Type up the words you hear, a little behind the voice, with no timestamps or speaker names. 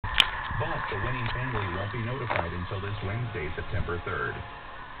but the winning family won't be notified until this Wednesday, September 3rd.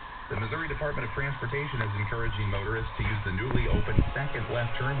 The Missouri Department of Transportation is encouraging motorists to use the newly opened second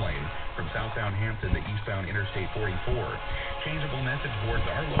left turn lane from southbound Hampton to eastbound Interstate 44. Changeable message boards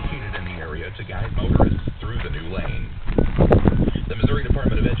are located in the area to guide motorists through the new lane. The Missouri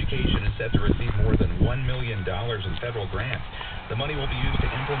Department of Education is set to receive more than $1 million in federal grants. The money will be used to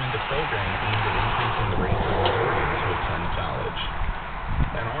implement a program aimed at increasing the rates of Missourians who attend college.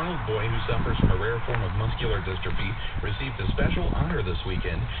 An Arnold boy who suffers from a rare form of muscular dystrophy received a special honor this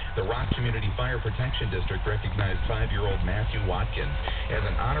weekend. The Rock Community Fire Protection District recognized 5-year-old Matthew Watkins as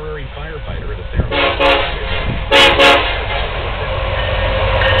an honorary firefighter at a ceremony.